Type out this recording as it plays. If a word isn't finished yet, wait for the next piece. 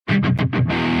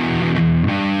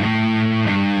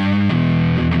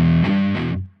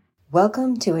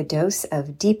Welcome to a dose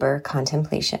of deeper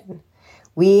contemplation.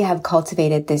 We have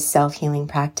cultivated this self-healing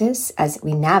practice as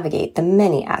we navigate the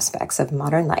many aspects of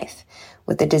modern life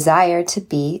with the desire to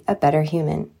be a better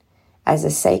human. As a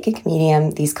psychic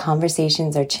medium, these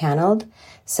conversations are channeled,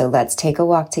 so let's take a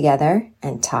walk together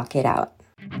and talk it out.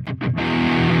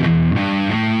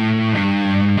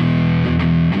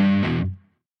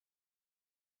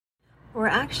 We're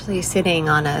actually sitting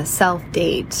on a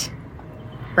self-date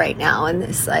right now in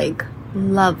this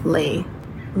lovely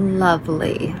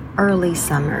early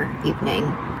summer evening.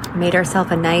 Made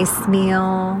ourselves a nice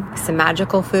meal, some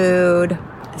magical food,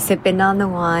 sipping on the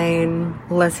wine,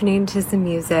 listening to some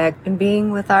music, and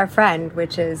being with our friend,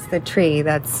 which is the tree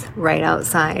that's right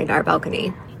outside our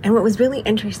balcony. And what was really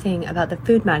interesting about the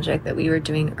food magic that we were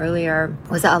doing earlier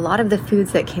was that a lot of the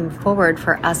foods that came forward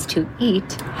for us to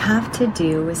eat have to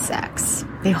do with sex.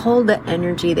 They hold the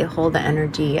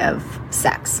energy of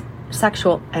sex.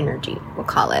 Sexual energy, we'll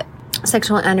call it.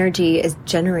 Sexual energy is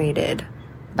generated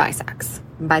by sex,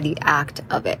 by the act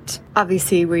of it.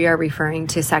 Obviously, we are referring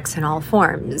to sex in all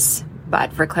forms,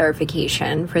 but for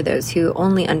clarification, for those who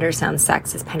only understand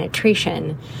sex as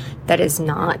penetration, that is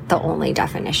not the only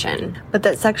definition. But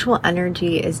that sexual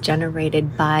energy is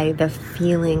generated by the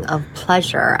feeling of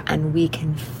pleasure, and we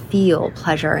can feel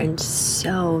pleasure in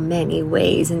so many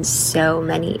ways, in so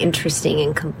many interesting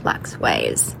and complex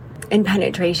ways. And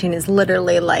penetration is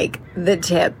literally like the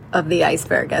tip of the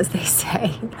iceberg, as they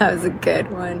say. That was a good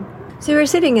one. So we're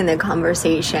sitting in the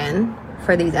conversation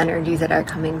for these energies that are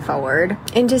coming forward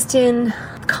and just in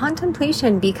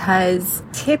contemplation, because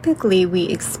typically we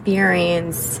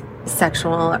experience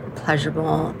sexual,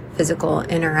 pleasurable, physical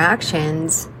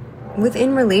interactions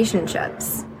within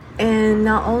relationships. And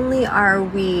not only are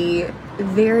we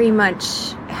very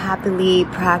much happily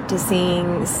practicing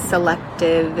being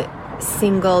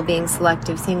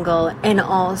selective single, and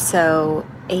also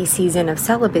a season of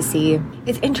celibacy,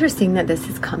 it's interesting that this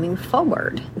is coming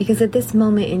forward, because at this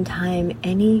moment in time,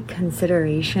 any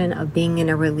consideration of being in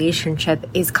a relationship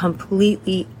is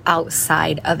completely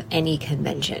outside of any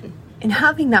convention. And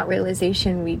having that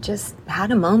realization, we just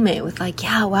had a moment with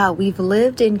we've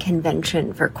lived in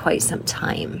convention for quite some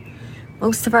time.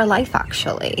 Most of our life,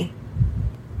 actually.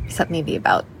 Except maybe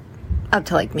up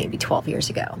to maybe 12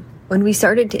 years ago, when we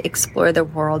started to explore the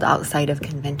world outside of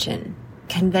convention.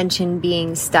 Convention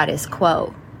being status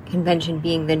quo, convention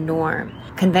being the norm,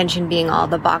 convention being all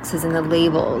the boxes and the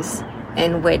labels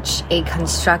in which a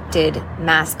constructed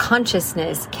mass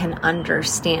consciousness can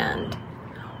understand.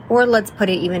 Or let's put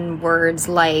it even words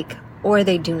like, or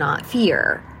they do not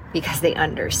fear because they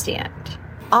understand.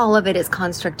 All of it is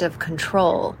construct of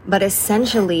control, but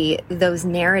essentially those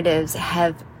narratives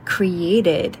have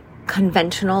created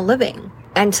conventional living,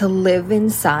 and to live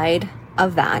inside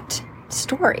of that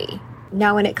story.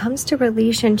 Now, when it comes to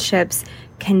relationships,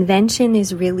 convention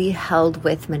is really held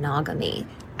with monogamy.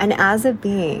 And as a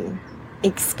being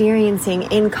experiencing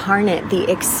incarnate the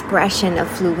expression of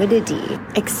fluidity,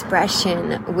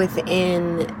 expression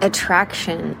within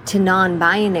attraction to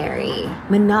non-binary,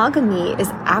 monogamy is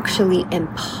actually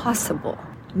impossible.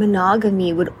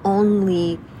 Monogamy would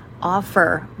only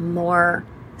offer more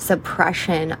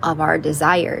suppression of our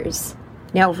desires.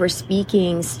 Now, if we're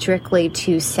speaking strictly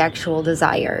to sexual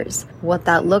desires, what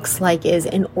that looks like is,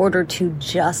 in order to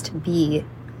just be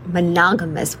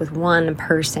monogamous with one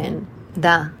person,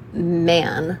 the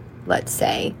man, let's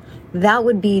say, that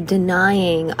would be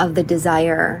denying of the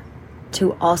desire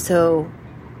to also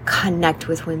connect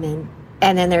with women.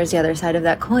 And then there's the other side of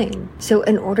that coin. So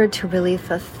in order to really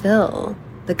fulfill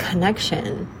the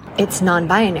connection, it's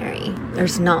non-binary.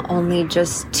 There's not only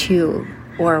just two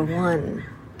or one.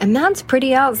 And that's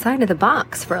pretty outside of the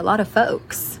box for a lot of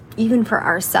folks, even for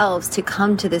ourselves, to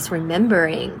come to this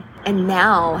remembering. And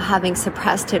now, having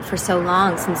suppressed it for so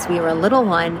long since we were a little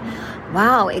one,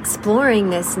 wow, exploring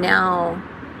this now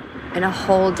in a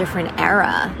whole different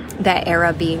era, that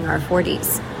era being our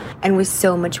 40s. And with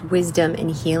so much wisdom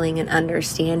and healing and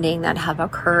understanding that have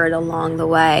occurred along the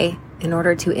way in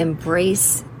order to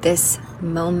embrace this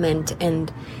moment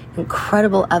and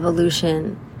incredible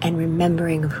evolution and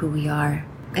remembering of who we are.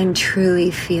 And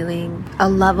truly feeling a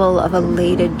level of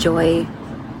elated joy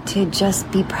to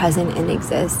just be present and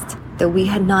exist that we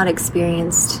had not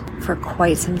experienced for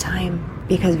quite some time,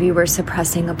 because we were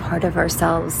suppressing a part of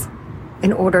ourselves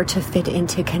in order to fit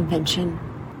into convention.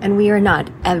 And we are not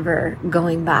ever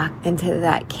going back into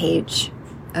that cage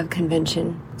of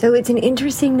convention. So it's an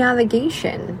interesting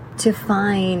navigation to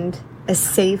find a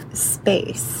safe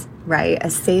space, right? A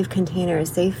safe container, a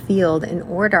safe field in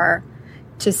order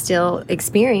to still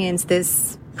experience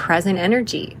this present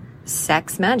energy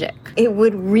sex magic. It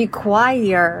would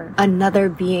require another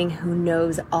being who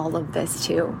knows all of this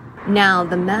too. Now,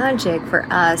 the magic for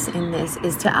us in this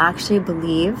is to actually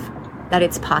believe that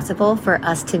it's possible for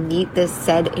us to meet this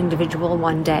said individual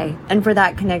one day, and for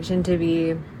that connection to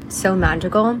be so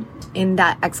magical in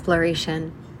that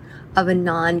exploration of a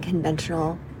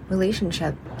non-conventional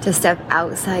relationship, to step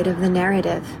outside of the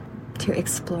narrative, to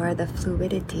explore the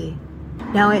fluidity.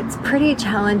 Now, it's pretty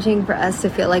challenging for us to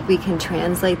feel like we can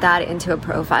translate that into a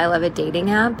profile of a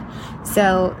dating app,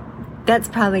 so that's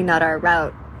probably not our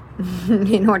route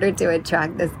in order to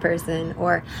attract this person,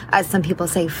 or as some people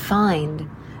say, find,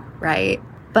 right?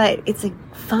 But it's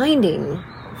like finding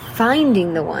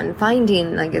the one,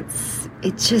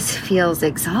 it just feels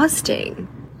exhausting.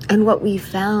 And what we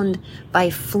found by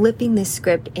flipping the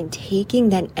script and taking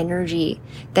that energy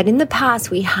that in the past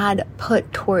we had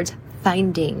put towards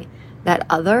finding that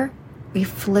other, we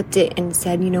flipped it and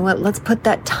said, you know what, let's put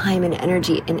that time and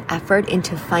energy and effort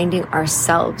into finding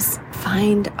ourselves.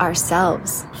 Find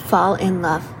ourselves. Fall in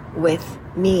love with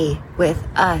me, with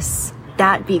us.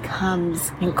 That becomes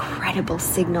an incredible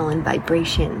signal and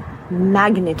vibration,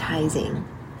 magnetizing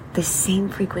the same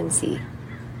frequency.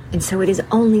 And so it is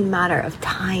only a matter of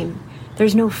time.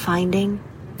 There's no finding,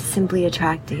 simply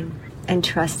attracting and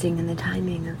trusting in the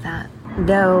timing of that.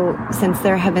 Though, since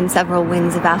there have been several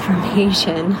winds of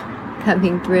affirmation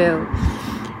coming through,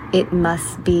 it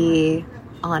must be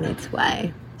on its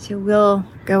way. So we'll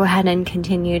go ahead and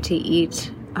continue to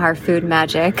eat our food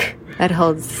magic that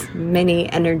holds many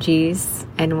energies,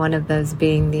 and one of those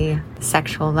being the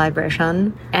sexual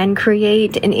vibration, and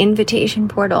create an invitation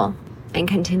portal and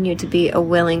continue to be a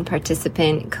willing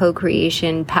participant,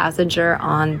 co-creation passenger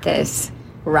on this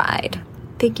ride.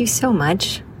 Thank you so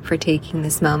much for taking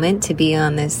this moment to be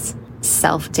on this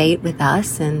self-date with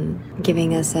us and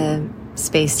giving us a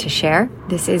space to share.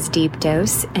 This is Deep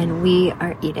Dose, and we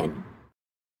are Eden.